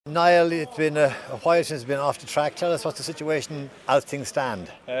Niall, it's been a while since you've been off the track. Tell us what's the situation as things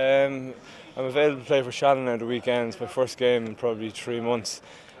stand. I'm available to play for Shannon at the weekend. It's my first game in probably 3 months.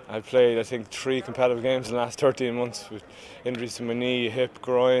 I've played, I think, 3 competitive games in the last 13 months with injuries to my knee, hip,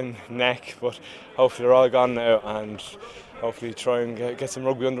 groin, neck, but hopefully they're all gone now and hopefully try and get some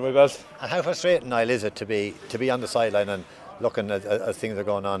rugby under my belt. And how frustrating, Niall, is it to be on the sideline and looking as things are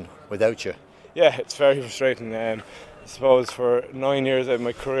going on without you? Yeah, it's very frustrating. I suppose for 9 years of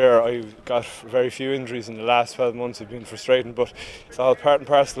my career I got very few injuries. In the last 12 months have been frustrating, but it's all part and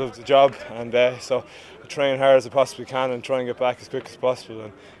parcel of the job, and so I train hard as I possibly can and try and get back as quick as possible,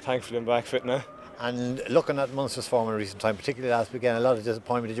 and thankfully I'm back fit now. And looking at Munster's form in recent time, particularly last weekend, a lot of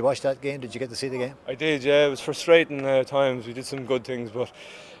disappointment. Did you watch that game? Did you get to see the game? I did, yeah. It was frustrating at times. We did some good things, but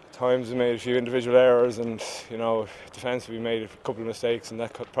at times we made a few individual errors, and defensively we made a couple of mistakes, and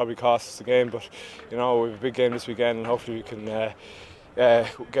that could probably cost us the game. But we have a big game this weekend, and hopefully we can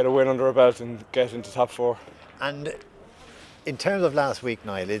get a win under our belt and get into top four. And in terms of last week,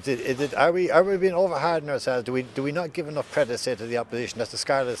 Niall, are we being over hard on ourselves? Do we not give enough credit, say, to the opposition? That's the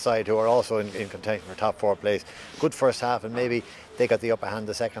Scarlet side, who are also in contention for top four place. Good first half, and maybe they got the upper hand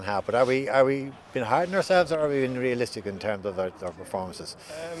the second half. But are we being hard on ourselves, or are we being realistic in terms of our performances?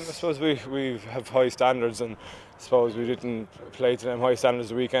 I suppose we have high standards, and I suppose we didn't play to them high standards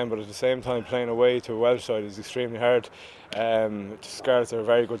the weekend, but at the same time playing away to a Welsh side is extremely hard. The Scarlets are a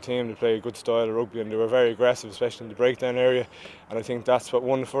very good team. They play a good style of rugby, and they were very aggressive, especially in the breakdown area, and I think that's what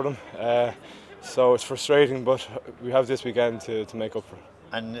won for them. So it's frustrating, but we have this weekend to make up for it.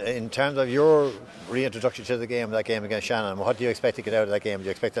 And in terms of your reintroduction to the game, that game against Shannon, what do you expect to get out of that game? Do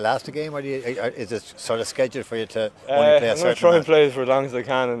you expect to last the game, or is it sort of scheduled for you to only play a certain I'm going to try and amount? play for as long as I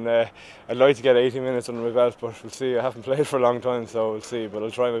can, and I'd like to get 80 minutes under my belt, but we'll see. I haven't played for a long time, so we'll see, but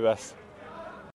I'll try my best.